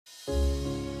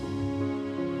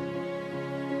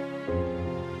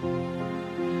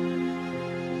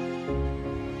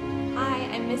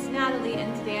Miss Natalie,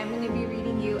 and today I'm going to be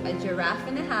reading you A Giraffe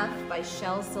and a Half by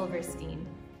Shel Silverstein.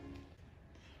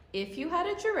 If you had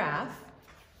a giraffe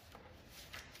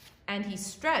and he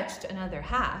stretched another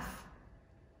half,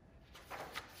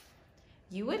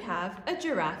 you would have a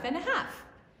giraffe and a half.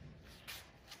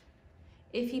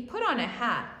 If he put on a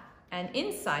hat and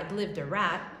inside lived a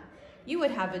rat, you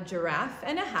would have a giraffe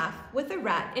and a half with a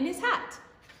rat in his hat.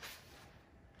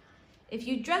 If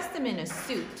you dressed him in a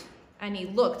suit and he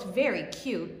looked very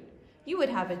cute, you would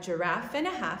have a giraffe and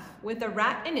a half with a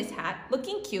rat in his hat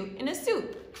looking cute in a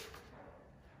suit.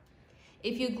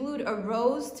 If you glued a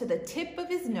rose to the tip of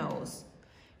his nose,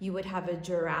 you would have a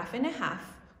giraffe and a half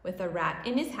with a rat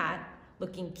in his hat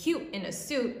looking cute in a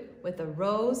suit with a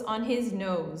rose on his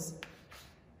nose.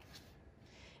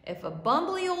 If a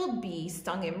bumbly old bee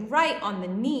stung him right on the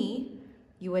knee,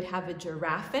 you would have a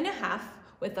giraffe and a half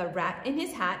with a rat in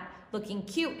his hat looking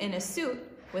cute in a suit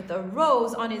with a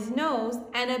rose on his nose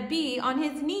and a bee on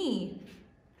his knee.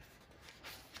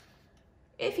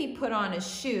 If he put on a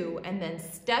shoe and then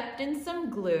stepped in some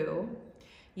glue,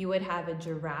 you would have a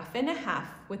giraffe and a half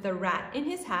with a rat in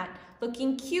his hat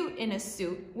looking cute in a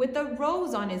suit with a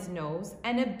rose on his nose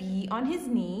and a bee on his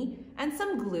knee and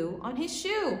some glue on his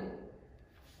shoe.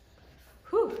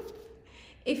 Whew.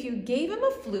 If you gave him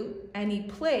a flute and he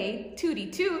played tooty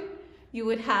toot, you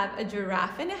would have a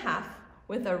giraffe and a half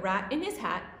with a rat in his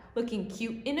hat looking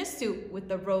cute in a suit with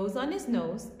a rose on his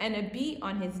nose and a bee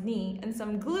on his knee and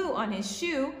some glue on his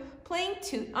shoe playing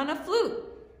toot on a flute.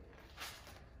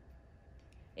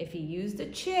 If he used a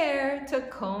chair to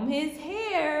comb his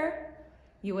hair,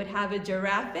 you would have a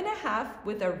giraffe and a half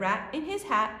with a rat in his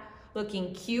hat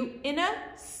looking cute in a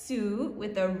suit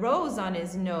with a rose on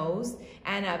his nose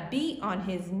and a bee on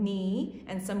his knee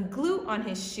and some glue on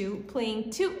his shoe playing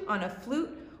toot on a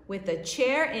flute with a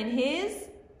chair in his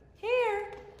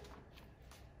hair.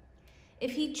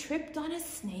 If he tripped on a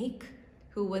snake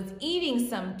who was eating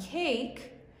some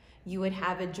cake, you would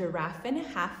have a giraffe and a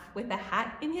half with a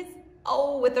hat in his,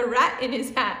 with a rat in his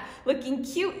hat, looking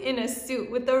cute in a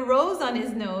suit with a rose on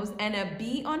his nose and a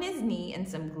bee on his knee and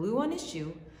some glue on his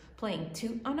shoe, playing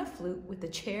toot on a flute with a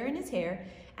chair in his hair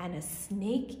and a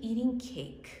snake eating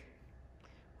cake.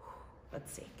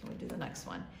 Let's see, can we do the next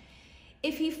one?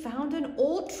 If he found an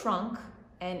old trunk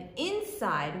and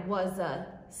inside was a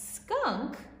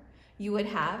skunk, you would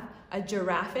have a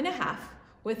giraffe and a half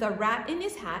with a rat in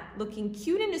his hat looking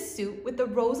cute in a suit with a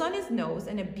rose on his nose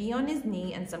and a bee on his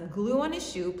knee and some glue on his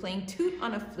shoe playing toot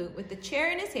on a flute with a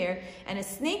chair in his hair and a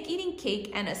snake eating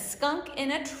cake and a skunk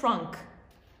in a trunk.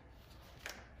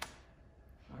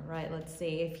 All right, let's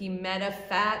see. If he met a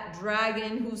fat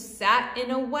dragon who sat in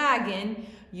a wagon,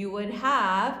 you would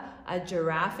have a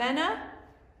giraffe and a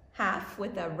half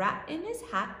with a rat in his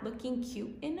hat looking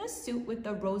cute in a suit with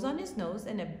a rose on his nose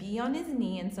and a bee on his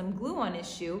knee and some glue on his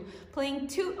shoe, playing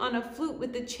toot on a flute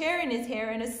with a chair in his hair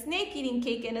and a snake eating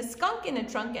cake and a skunk in a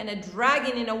trunk and a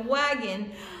dragon in a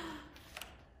wagon.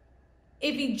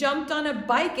 If he jumped on a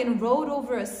bike and rode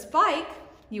over a spike,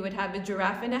 you would have a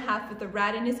giraffe and a half with a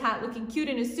rat in his hat looking cute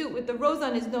in a suit with a rose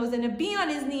on his nose and a bee on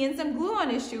his knee and some glue on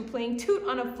his shoe, playing toot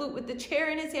on a flute with a chair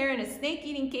in his hair and a snake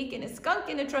eating cake and a skunk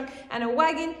in a trunk and a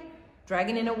wagon,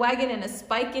 dragon in a wagon and a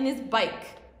spike in his bike.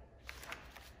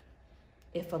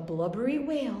 If a blubbery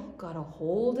whale got a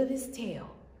hold of his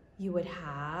tail, you would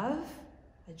have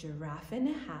a giraffe and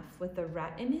a half with a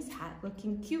rat in his hat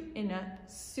looking cute in a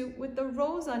suit with a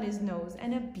rose on his nose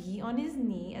and a bee on his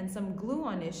knee and some glue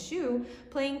on his shoe,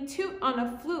 playing toot on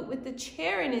a flute with a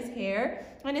chair in his hair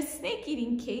and a snake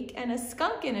eating cake and a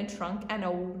skunk in a trunk and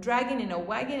a dragon in a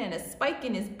wagon and a spike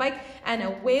in his bike and a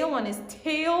whale on his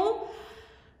tail.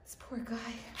 This poor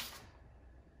guy.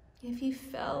 If he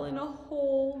fell in a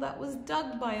hole that was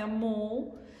dug by a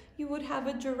mole, you would have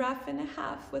a giraffe and a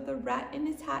half with a rat in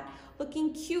his hat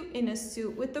looking cute in a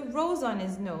suit with a rose on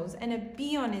his nose and a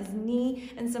bee on his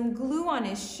knee and some glue on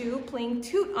his shoe, playing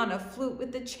toot on a flute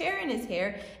with a chair in his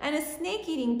hair and a snake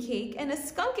eating cake and a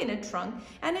skunk in a trunk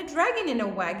and a dragon in a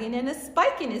wagon and a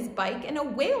spike in his bike and a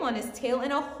whale on his tail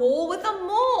and a hole with a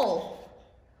mole.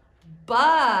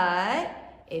 But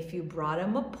if you brought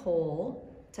him a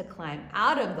pole to climb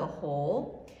out of the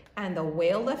hole and the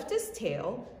whale left his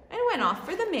tail and went off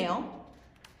for the mail,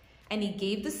 and he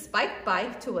gave the spike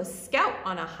bike to a scout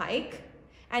on a hike,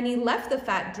 and he left the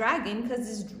fat dragon because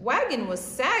his wagon was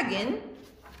sagging,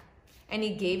 and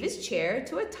he gave his chair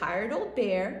to a tired old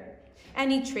bear,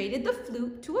 and he traded the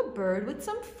flute to a bird with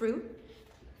some fruit,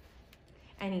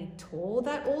 and he told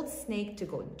that old snake to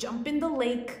go jump in the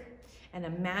lake, and a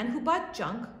man who bought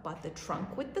junk bought the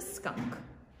trunk with the skunk,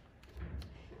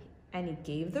 and he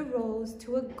gave the rose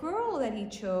to a girl that he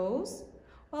chose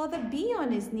while the bee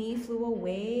on his knee flew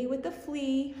away with the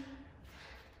flea.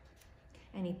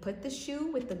 And he put the shoe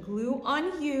with the glue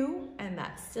on you, and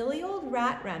that silly old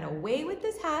rat ran away with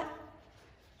his hat.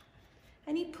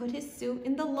 And he put his suit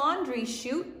in the laundry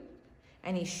chute,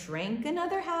 and he shrank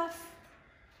another half.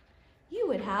 You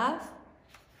would have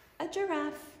a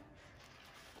giraffe.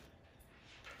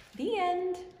 The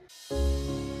end.